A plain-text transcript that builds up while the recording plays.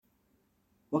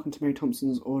Welcome to Mary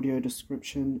Thompson's audio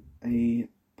description, a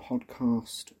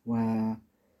podcast where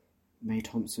May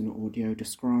Thompson audio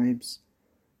describes.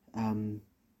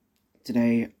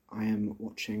 Today I am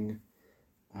watching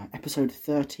episode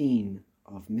 13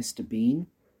 of Mr Bean,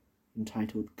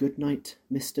 entitled Goodnight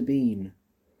Mr Bean.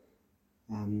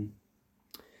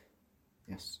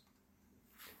 Yes.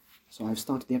 So I've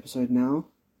started the episode now.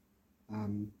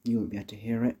 You won't be able to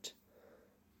hear it,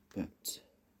 but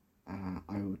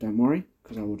don't worry,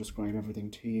 because I will describe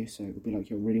everything to you, so it will be like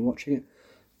you're really watching it.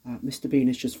 Mr Bean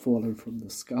has just fallen from the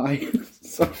sky.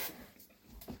 So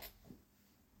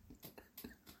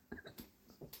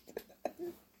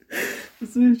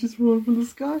he's just fallen from the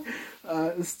sky.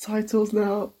 His titles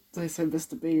now, they say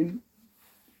Mr Bean,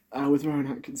 with Rowan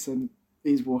Atkinson.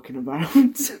 He's walking about.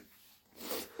 It's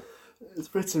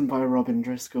written by Robin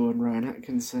Driscoll and Rowan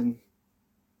Atkinson.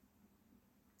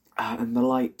 And the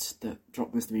light that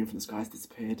dropped Mr Bean from the sky has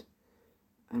disappeared.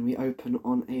 And we open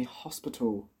on a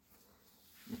hospital.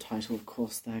 The title, of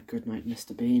course, there, Goodnight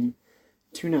Mr Bean.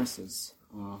 Two nurses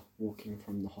are walking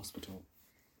from the hospital.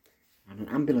 And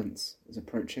an ambulance is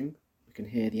approaching. We can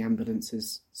hear the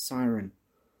ambulance's siren.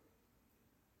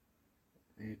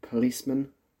 A policeman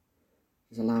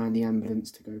is allowing the ambulance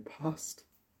to go past.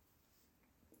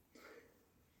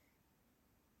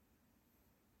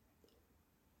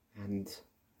 And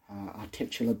our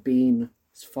titular Bean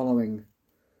is following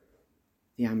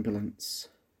the ambulance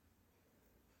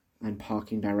and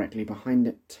parking directly behind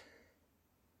it.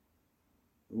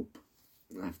 Oop,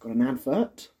 I've got an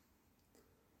advert.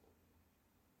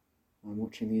 I'm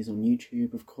watching these on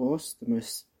YouTube, of course, the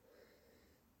most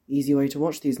easy way to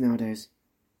watch these nowadays.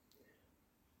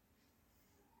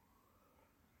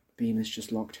 Bean has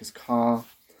just locked his car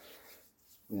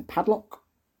with a padlock.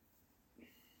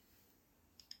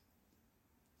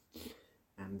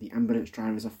 And the ambulance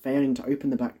drivers are failing to open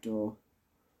the back door.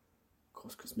 Of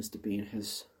course, because Mr Bean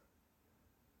has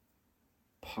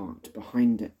parked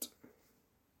behind it.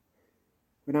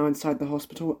 We're now inside the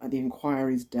hospital at the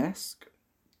inquiry's desk.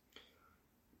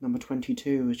 Number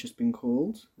 22 has just been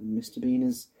called, and Mr Bean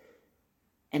is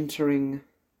entering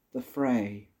the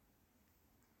fray.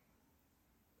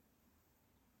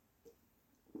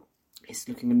 He's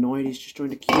looking annoyed. He's just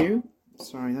joined a queue.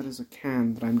 Sorry, that is a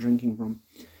can that I'm drinking from.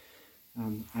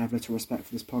 I have little respect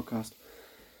for this podcast.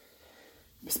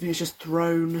 Mr Bean has just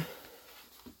thrown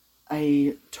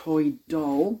a toy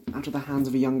doll out of the hands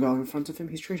of a young girl in front of him.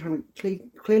 He's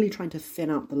clearly trying to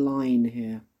thin out the line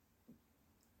here.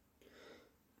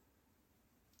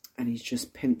 And he's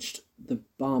just pinched the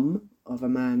bum of a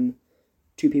man,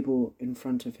 two people in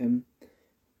front of him,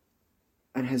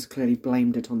 and has clearly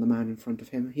blamed it on the man in front of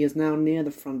him. He is now near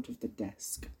the front of the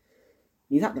desk.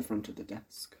 He's at the front of the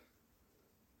desk.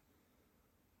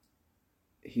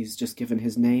 He's just given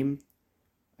his name.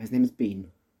 His name is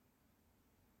Bean.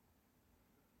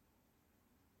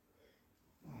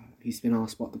 He's been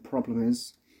asked what the problem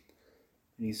is,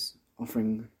 and he's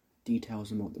offering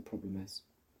details on what the problem is.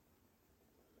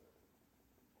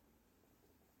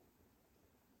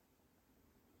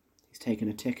 He's taken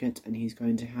a ticket, and he's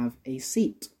going to have a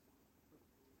seat.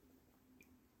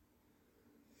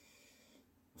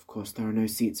 Of course, there are no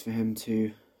seats for him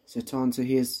to sit on, so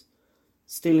he is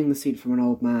stealing the seat from an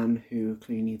old man who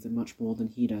clearly needs it much more than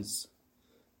he does.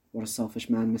 What a selfish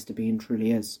man Mr Bean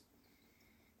truly is.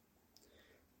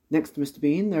 Next to Mr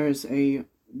Bean, there is a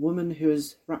woman who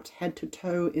is wrapped head to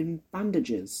toe in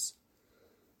bandages.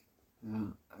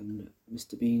 And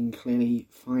Mr Bean clearly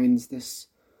finds this...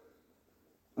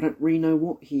 I don't really know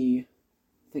what he...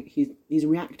 I think he's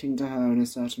reacting to her in a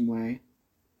certain way.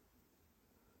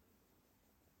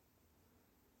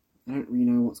 I don't really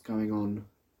know what's going on.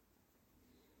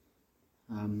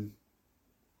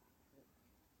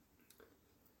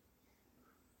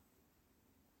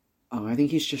 I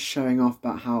think he's just showing off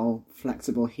about how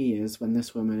flexible he is when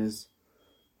this woman is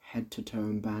head to toe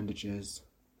in bandages.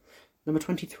 Number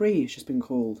 23 has just been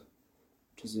called,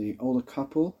 which is the older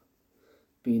couple.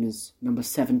 Bean is number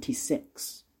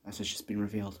 76, as has just been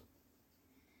revealed.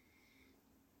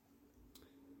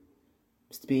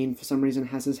 Mr Bean, for some reason,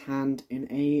 has his hand in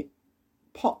a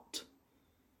pot.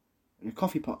 In a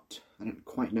coffee pot. I don't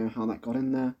quite know how that got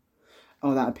in there.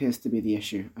 Oh, that appears to be the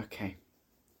issue. Okay.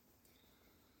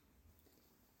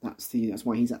 That's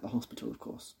why he's at the hospital, of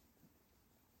course.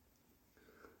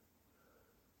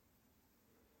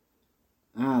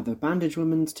 The bandage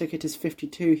woman's ticket is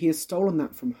 52. He has stolen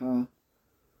that from her.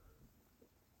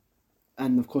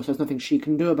 And, of course, there's nothing she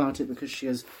can do about it because she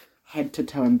is head to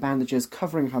toe in bandages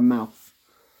covering her mouth.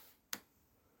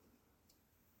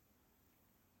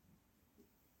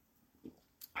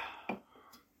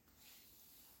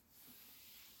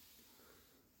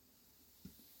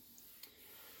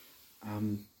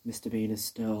 Mr Bean is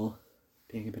still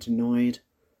being a bit annoyed.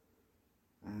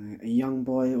 A young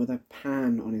boy with a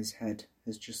pan on his head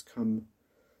has just come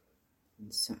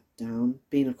and sat down.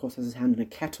 Bean, of course, has his hand in a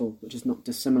kettle, which is not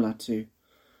dissimilar to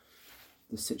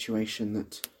the situation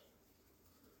that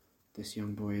this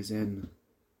young boy is in.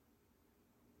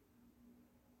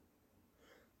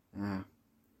 The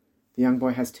young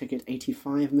boy has ticket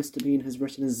 85. Mr Bean has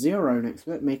written a 0 next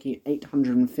to it, making it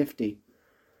 850,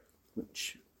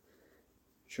 which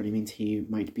surely means he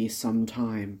might be some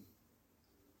time.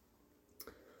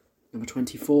 Number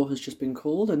 24 has just been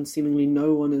called, and seemingly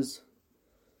no one is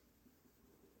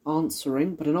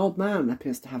answering, but an old man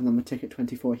appears to have number ticket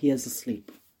 24. He is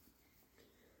asleep.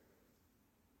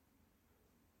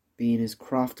 Bean is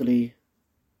craftily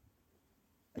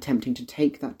attempting to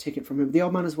take that ticket from him. The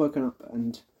old man has woken up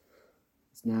and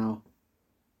is now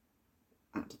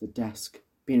at the desk.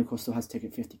 Bean, of course, still has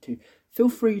ticket 52. Feel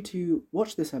free to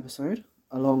watch this episode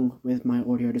along with my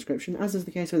audio description, as is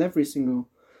the case with every single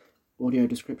audio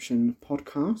description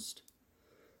podcast.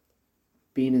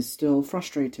 Bean is still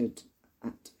frustrated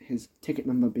at his ticket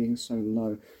number being so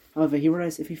low. However, he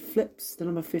realizes if he flips the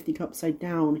number 52 upside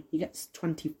down, he gets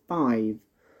 25,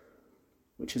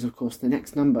 which is, of course, the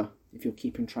next number, if you're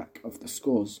keeping track of the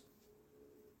scores.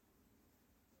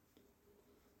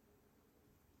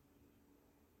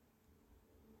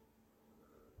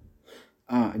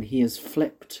 And he has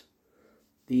flipped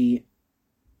the...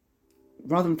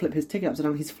 Rather than flip his ticket upside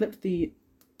down, he's flipped the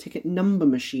ticket number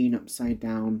machine upside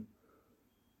down.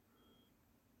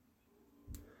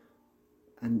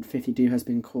 And 52 has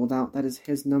been called out. That is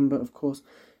his number, of course.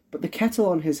 But the kettle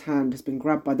on his hand has been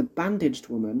grabbed by the bandaged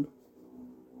woman.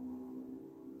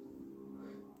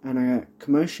 And a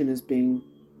commotion is being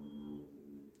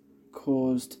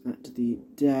caused at the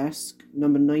desk.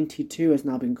 Number 92 has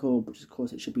now been called, which of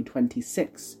course it should be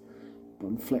 26. But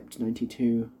on flipped,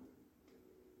 92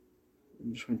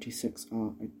 and 26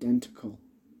 are identical.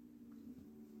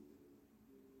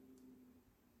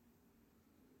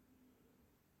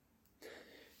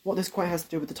 What this quite has to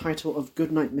do with the title of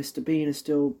Goodnight Mr Bean is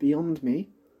still beyond me.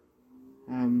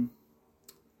 I'm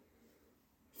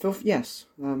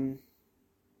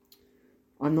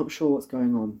not sure what's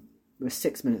going on. We're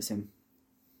 6 minutes in.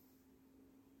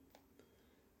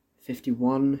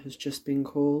 51 has just been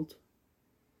called.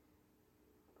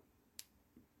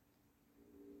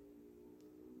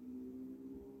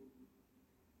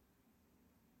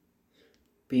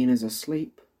 Bean is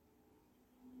asleep.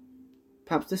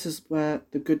 Perhaps this is where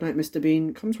the Goodnight Mr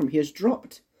Bean comes from. He has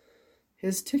dropped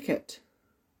his ticket.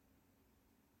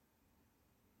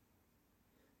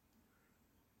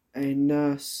 A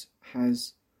nurse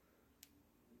has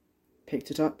picked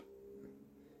it up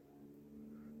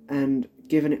and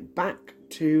given it back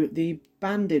to the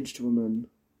bandaged woman.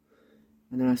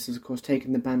 And the nurse has, of course,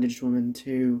 taken the bandaged woman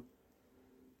to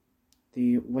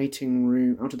the waiting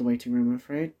room, out of the waiting room, I'm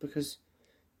afraid, because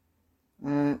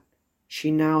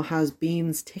she now has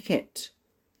Bean's ticket.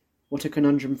 What a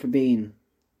conundrum for Bean.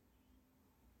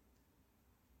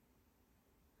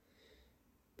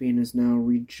 Bean has now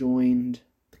rejoined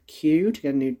the queue to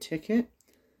get a new ticket,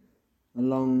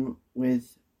 along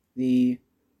with the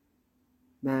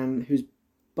man whose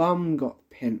bum got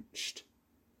pinched.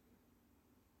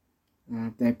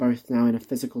 They're both now in a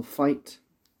physical fight.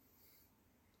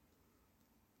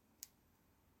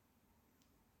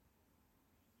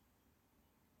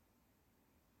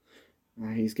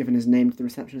 He's given his name to the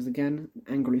receptionist again, and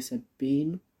angrily said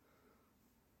Bean.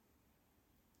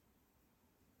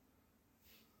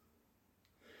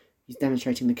 He's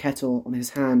demonstrating the kettle on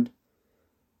his hand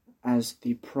as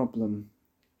the problem.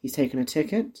 He's taken a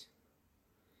ticket.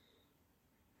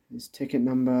 His ticket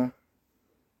number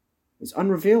is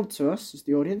unrevealed to us as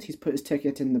the audience. He's put his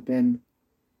ticket in the bin.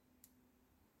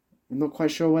 I'm not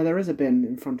quite sure where there is a bin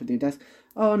in front of the desk.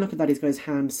 Oh, and look at that, he's got his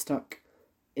hand stuck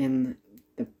in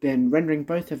the bin, rendering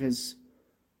both of his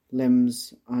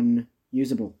limbs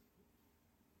unusable.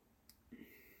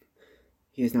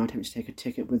 He is now attempting to take a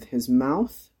ticket with his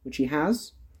mouth, which he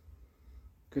has.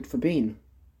 Good for Bean.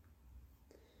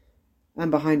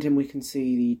 And behind him we can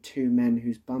see the two men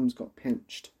whose bums got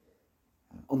pinched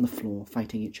on the floor,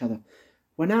 fighting each other.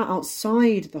 We're now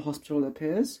outside the hospital, it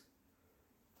appears.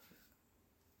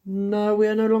 No, we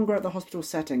are no longer at the hospital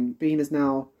setting. Bean is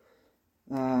now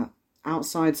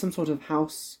outside some sort of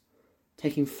house,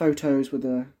 taking photos with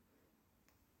a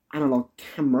analog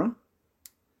camera.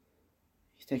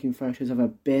 He's taking photos of a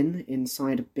bin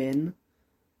inside a bin,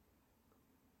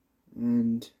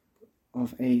 and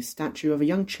of a statue of a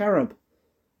young cherub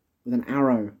with an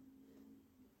arrow.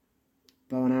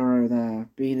 Bow and arrow there.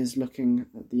 Bean is looking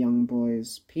at the young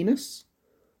boy's penis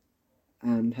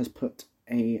and has put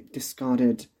a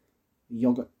discarded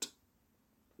yogurt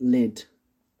lid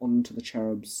onto the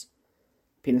cherub's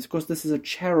penis. Of course, this is a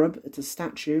cherub. It's a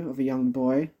statue of a young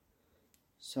boy,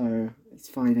 so it's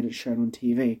fine that it's shown on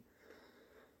TV.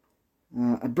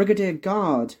 A brigadier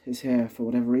guard is here for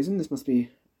whatever reason. This must be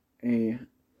where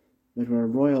a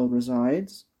royal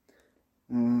resides.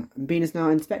 And Bean is now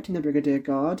inspecting the brigadier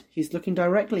guard. He's looking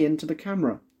directly into the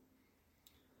camera.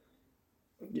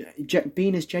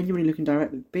 Bean is genuinely looking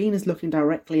directly. Bean is looking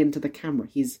directly into the camera.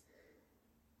 He's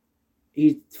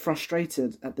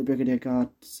frustrated at the brigadier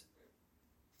guard's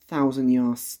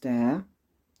 1,000-yard stare.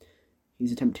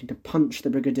 He's attempting to punch the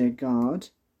brigadier guard.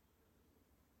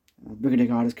 The brigadier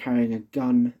guard is carrying a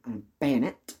gun and a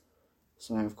bayonet.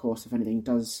 So, of course, if anything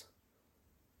does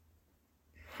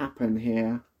happen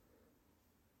here,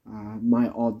 my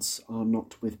odds are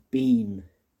not with Bean.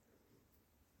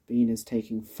 Bean is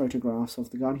taking photographs of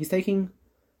the guard. He's taking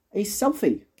a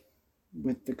selfie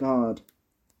with the guard.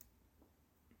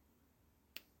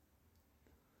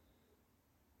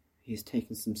 He's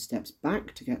taken some steps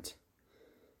back to get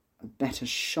a better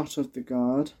shot of the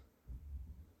guard.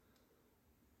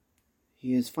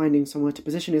 He is finding somewhere to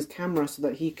position his camera so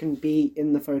that he can be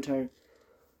in the photo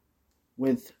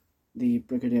with the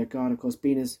brigadier guard. Of course,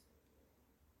 Bean is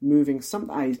moving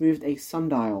he's moved a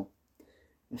sundial.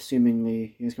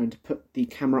 Assumingly, he is going to put the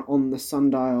camera on the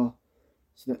sundial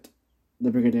so that the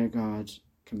brigadier guard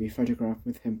can be photographed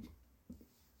with him.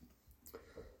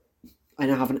 I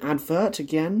now have an advert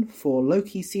again for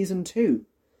Loki Season 2,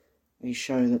 a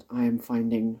show that I am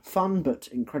finding fun but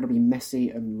incredibly messy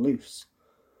and loose.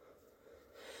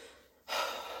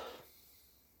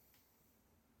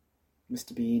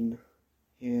 Mr. Bean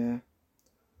here,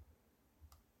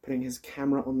 putting his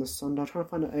camera on the sundial, trying to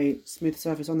find a smooth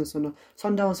surface on the sundial.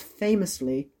 Sundial is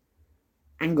famously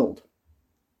angled.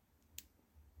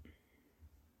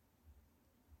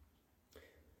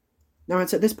 Now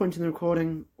it's at this point in the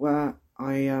recording where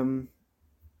I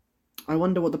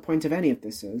wonder what the point of any of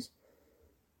this is,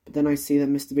 but then I see that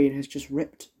Mr. Bean has just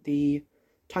ripped the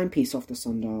timepiece off the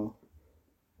sundial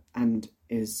and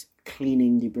is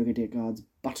cleaning the brigadier guard's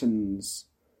buttons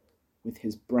with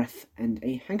his breath and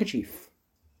a handkerchief.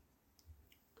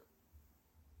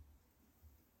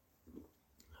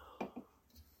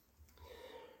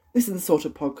 This is the sort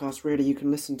of podcast, really, you can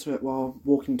listen to it while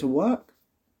walking to work.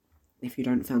 If you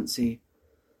don't fancy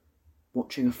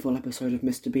watching a full episode of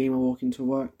Mr. Bean while walking to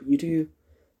work, but you do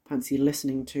fancy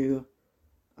listening to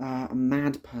a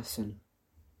mad person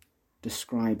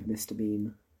describe Mr.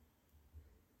 Bean.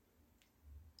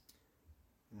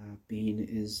 Bean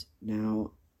is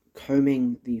now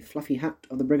combing the fluffy hat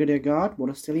of the brigadier guard. What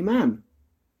a silly man.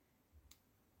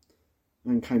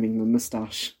 And combing the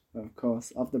moustache, of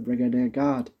course, of the brigadier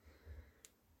guard.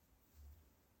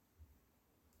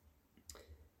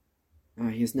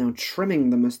 He is now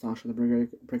trimming the moustache of the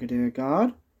brigadier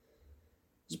guard.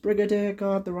 Is brigadier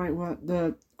guard the right word?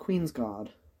 The Queen's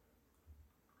Guard.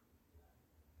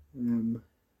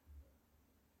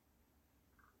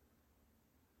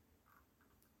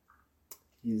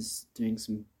 He's doing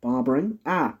some barbering.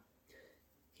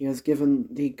 He has given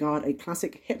the guard a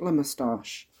classic Hitler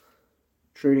moustache.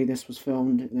 Truly, this was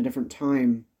filmed in a different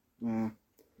time, where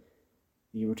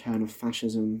the return of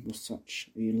fascism was such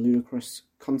a ludicrous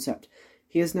concept.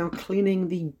 He is now cleaning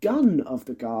the gun of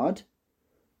the guard,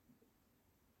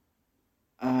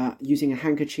 using a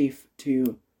handkerchief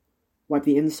to wipe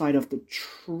the inside of the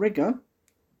trigger,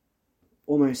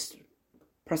 almost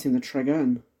pressing the trigger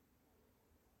and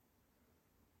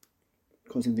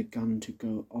causing the gun to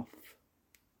go off.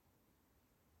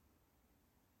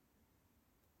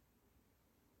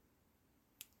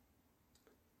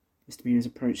 Mr. Bean has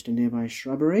approached a nearby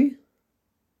shrubbery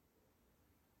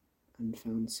and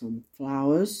found some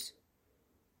flowers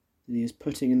that he is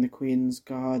putting in the Queen's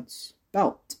Guard's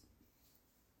belt.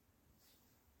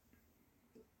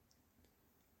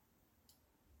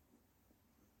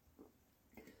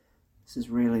 This is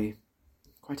really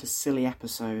quite a silly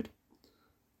episode.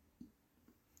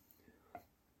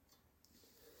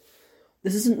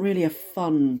 This isn't really a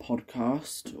fun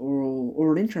podcast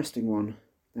or an interesting one,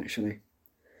 actually.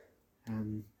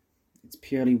 It's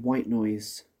purely white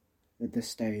noise at this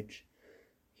stage.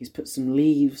 He's put some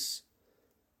leaves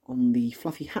on the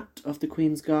fluffy hat of the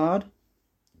Queen's Guard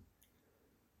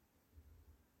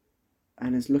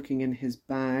and is looking in his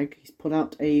bag. He's pulled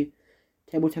out a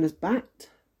table tennis bat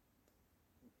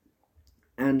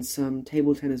and some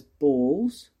table tennis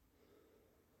balls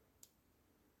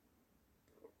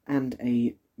and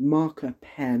a marker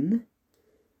pen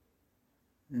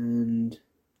and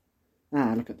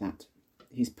look at that.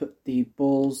 He's put the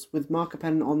balls with marker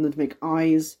pen on them to make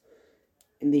eyes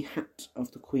in the hat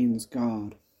of the Queen's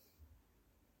Guard.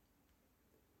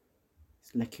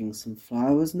 He's licking some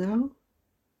flowers now.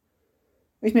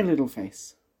 He's made a little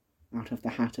face out of the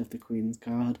hat of the Queen's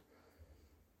Guard.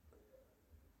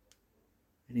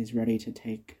 And he's ready to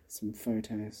take some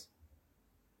photos.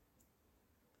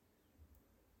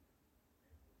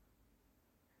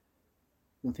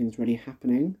 Nothing's really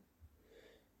happening.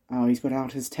 Oh, he's got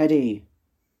out his teddy.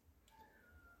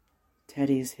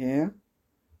 Teddy's here.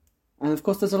 And of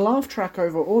course there's a laugh track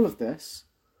over all of this.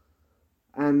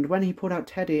 And when he pulled out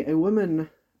Teddy, a woman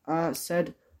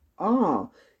said,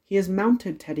 he has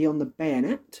mounted Teddy on the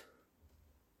bayonet.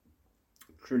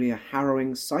 Truly a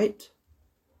harrowing sight.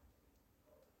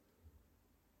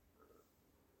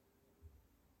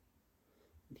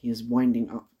 He is winding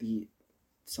up the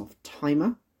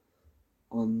self-timer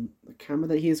on the camera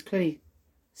that he is clearly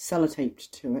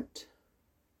sellotaped to it.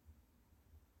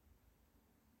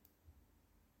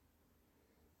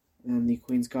 And the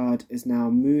Queen's Guard is now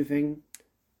moving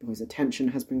because attention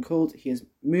has been called. He is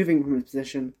moving from his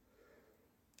position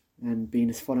and Bean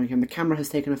is following him. The camera has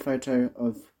taken a photo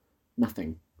of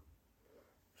nothing.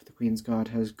 The Queen's Guard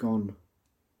has gone.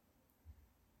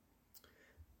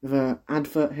 We have an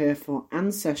advert here for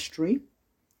Ancestry.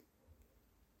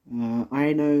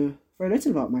 I know very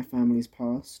little about my family's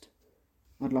past.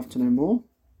 I'd love to know more,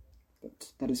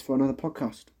 but that is for another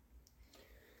podcast.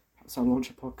 Perhaps I'll launch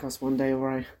a podcast one day where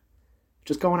I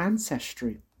just go on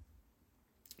Ancestry.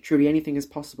 Truly anything is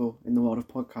possible in the world of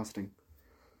podcasting.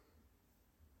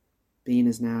 Bean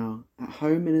is now at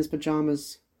home in his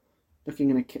pyjamas, looking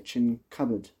in a kitchen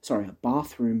cupboard. Sorry, a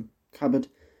bathroom cupboard.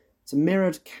 It's a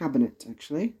mirrored cabinet,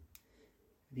 actually.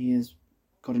 And he has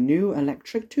got a new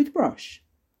electric toothbrush.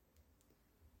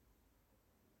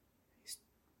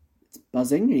 It's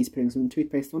buzzing, and he's putting some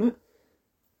toothpaste on it.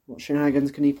 What shenanigans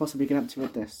can he possibly get up to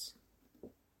with this?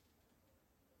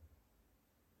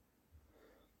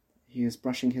 He is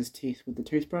brushing his teeth with the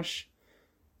toothbrush.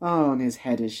 Oh, and his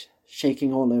head is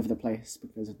shaking all over the place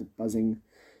because of the buzzing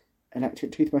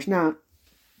electric toothbrush. Now,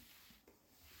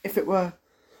 if it were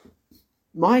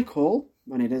my call,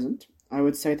 and it isn't, I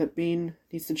would say that Bean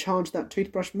needs to charge that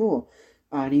toothbrush more.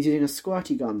 And he's using a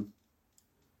squirty gun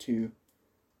to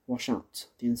wash out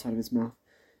the inside of his mouth.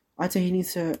 I'd say he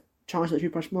needs to charge that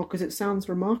toothbrush more because it sounds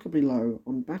remarkably low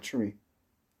on battery.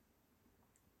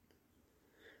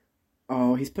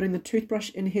 Oh, he's putting the toothbrush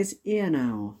in his ear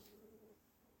now.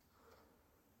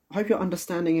 I hope you're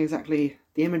understanding exactly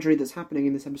the imagery that's happening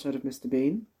in this episode of Mr.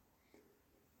 Bean.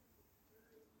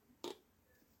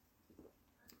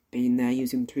 Bean there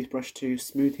using the toothbrush to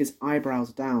smooth his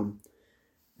eyebrows down.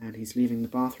 And he's leaving the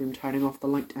bathroom, turning off the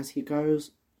light as he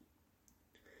goes.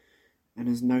 And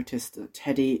has noticed that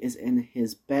Teddy is in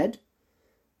his bed.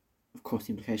 Of course,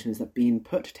 the implication is that Bean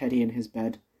put Teddy in his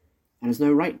bed and has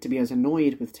no right to be as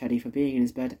annoyed with Teddy for being in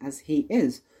his bed as he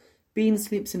is. Bean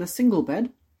sleeps in a single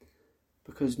bed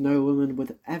because no woman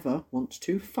would ever want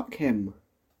to fuck him.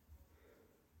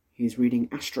 He's reading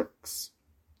Asterix.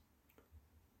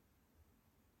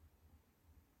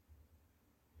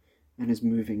 And is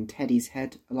moving Teddy's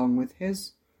head along with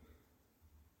his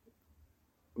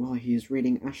while he is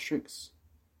reading Asterix.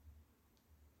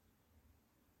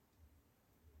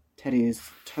 Teddy is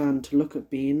turned to look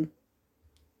at Bean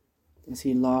as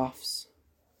he laughs.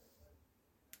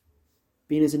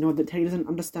 Bean is annoyed that Teddy doesn't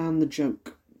understand the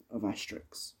joke of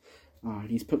Asterix. And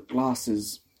he's put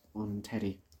glasses on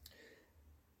Teddy.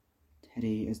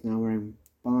 Teddy is now wearing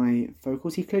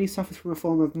bifocals. He clearly suffers from a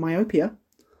form of myopia,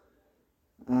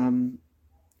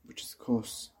 which is, of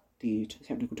course, the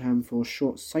technical term for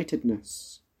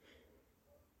short-sightedness.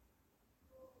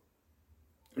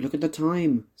 Look at the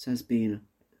time, says Bean.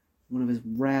 One of his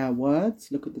rare words.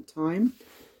 Look at the time.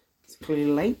 It's clearly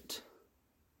late.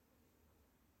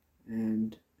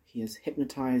 And he has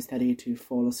hypnotised Teddy to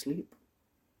fall asleep.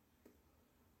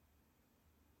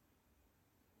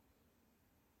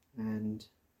 And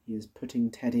he is putting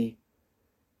Teddy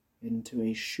into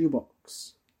a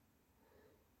shoebox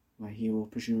where he will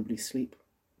presumably sleep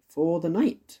for the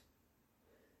night.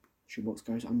 Shoebox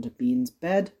goes under Bean's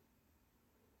bed.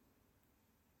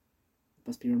 It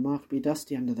must be remarkably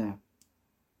dusty under there.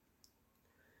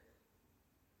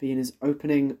 Bean is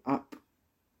opening up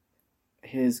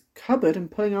his cupboard and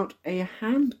pulling out a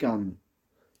handgun.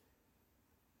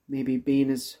 Maybe Bean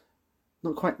is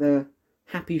not quite the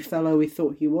happy fellow we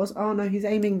thought he was. Oh no, he's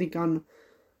aiming the gun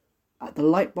at the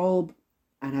light bulb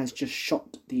and has just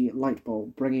shot the light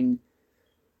bulb, bringing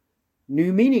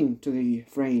new meaning to the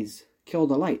phrase, kill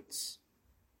the lights.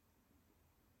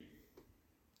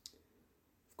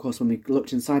 Of course, when we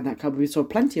looked inside that cupboard, we saw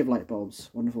plenty of light bulbs.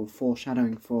 Wonderful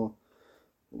foreshadowing for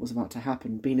what was about to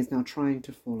happen. Bean is now trying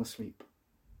to fall asleep.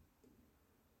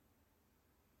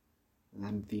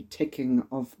 And the ticking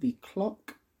of the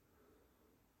clock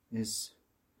is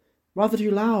rather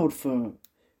too loud for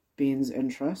Bean's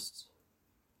interests.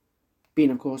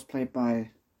 Bean, of course, played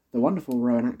by the wonderful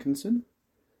Rowan Atkinson,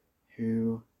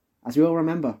 who, as we all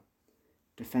remember,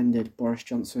 defended Boris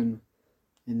Johnson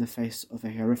in the face of a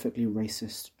horrifically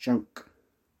racist joke.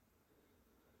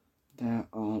 There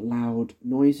are loud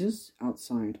noises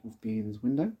outside of Bean's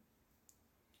window.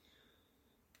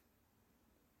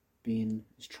 Bean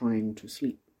is trying to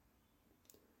sleep.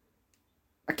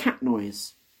 A cat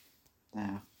noise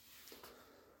there.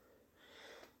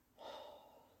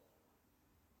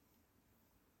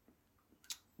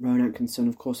 Rowan Atkinson,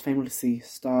 of course, famously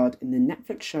starred in the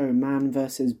Netflix show Man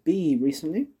vs. Bee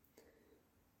recently.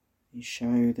 A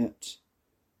show that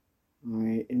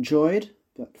I enjoyed,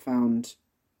 but found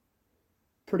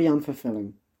pretty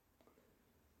unfulfilling.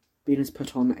 Bean has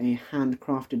put on a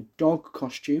handcrafted dog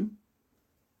costume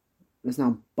and is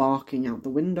now barking out the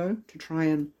window to try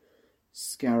and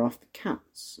scare off the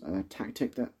cats, a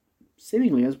tactic that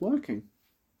seemingly is working.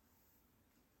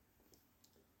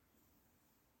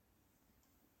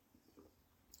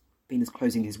 Bean is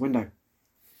closing his window.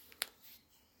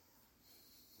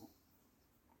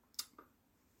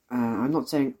 I'm not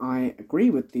saying I agree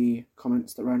with the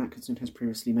comments that Rowan Atkinson has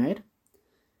previously made.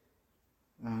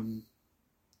 In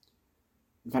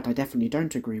fact, I definitely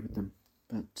don't agree with them,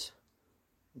 but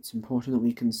it's important that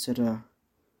we consider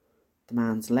the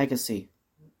man's legacy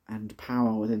and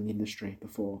power within the industry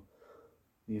before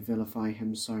we vilify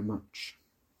him so much.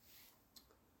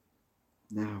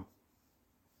 Now,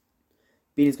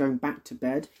 Bean is going back to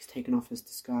bed. He's taken off his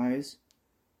disguise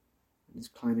and is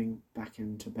climbing back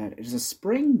into bed. It is a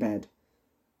spring bed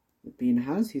that Bean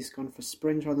has. He's gone for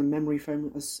springs rather than memory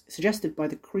foam, as suggested by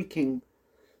the creaking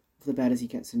of the bed as he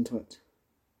gets into it.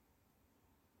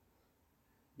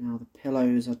 Now the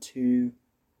pillows are too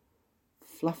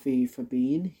fluffy for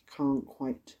Bean. He can't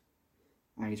quite...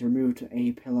 he's removed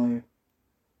a pillow.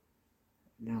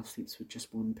 Now sleeps with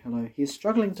just one pillow. He is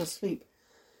struggling to sleep.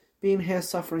 Bean here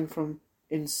suffering from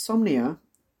insomnia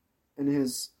and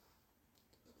is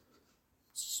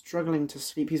struggling to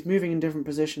sleep. He's moving in different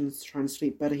positions to try and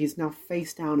sleep better. He's now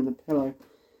face down in the pillow.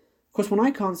 Of course, when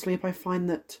I can't sleep, I find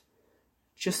that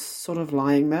just sort of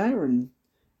lying there and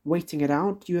waiting it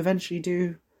out, you eventually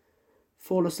do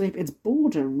fall asleep. It's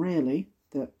boredom, really,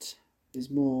 that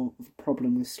is more of a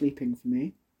problem with sleeping for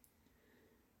me.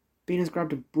 Bean has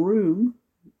grabbed a broom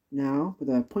now, with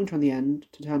a pointer on the end,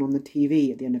 to turn on the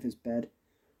TV at the end of his bed.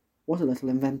 What a little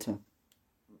inventor.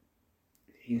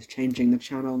 He is changing the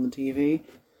channel on the TV.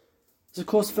 It's of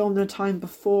course filmed in a time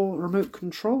before remote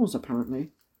controls,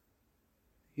 apparently.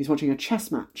 He's watching a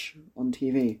chess match on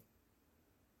TV.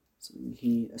 Something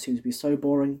he assumes to be so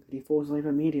boring that he falls asleep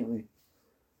immediately.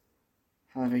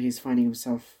 However, he's finding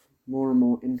himself more and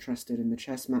more interested in the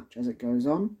chess match as it goes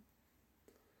on.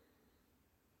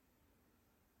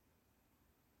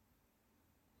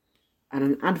 And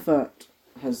an advert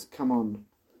has come on.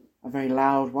 A very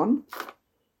loud one.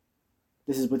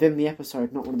 This is within the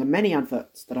episode, not one of the many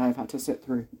adverts that I've had to sit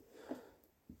through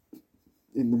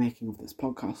in the making of this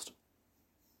podcast.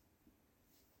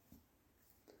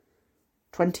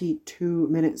 22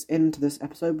 minutes into this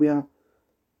episode. We are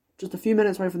just a few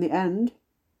minutes away from the end.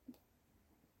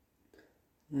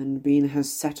 And Bean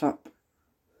has set up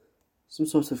some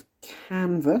sort of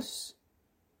canvas.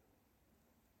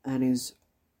 And is...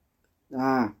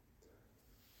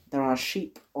 there are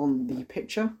sheep on the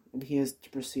picture, and he is to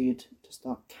proceed to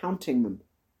start counting them.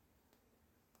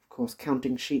 Of course,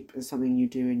 counting sheep is something you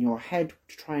do in your head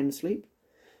to try and sleep.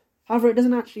 However, it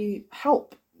doesn't actually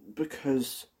help,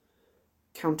 because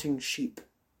counting sheep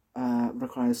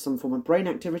requires some form of brain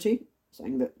activity,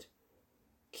 something that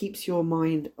keeps your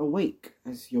mind awake,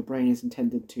 as your brain is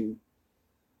intended to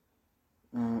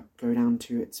go down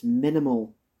to its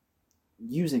minimal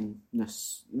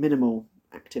usingness, minimal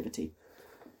activity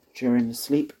during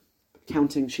sleep.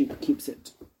 Counting sheep keeps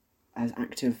it as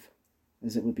active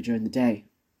as it would be during the day.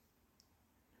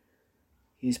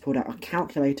 He's pulled out a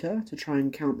calculator to try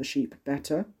and count the sheep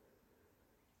better,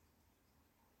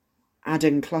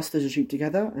 adding clusters of sheep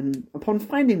together, and upon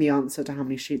finding the answer to how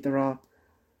many sheep there are,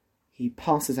 he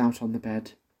passes out on the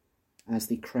bed as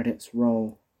the credits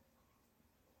roll.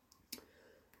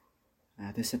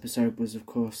 This episode was, of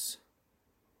course,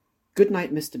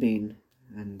 Goodnight Mr Bean,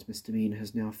 and Mr Bean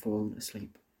has now fallen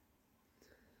asleep.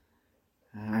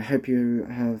 I hope you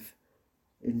have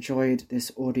enjoyed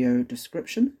this audio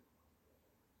description.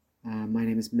 My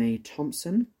name is May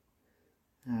Thompson.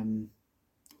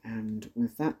 And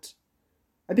with that,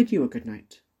 I bid you a good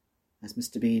night, as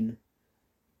Mr. Bean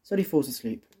slowly falls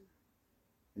asleep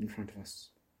in front of us.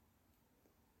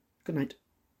 Good night.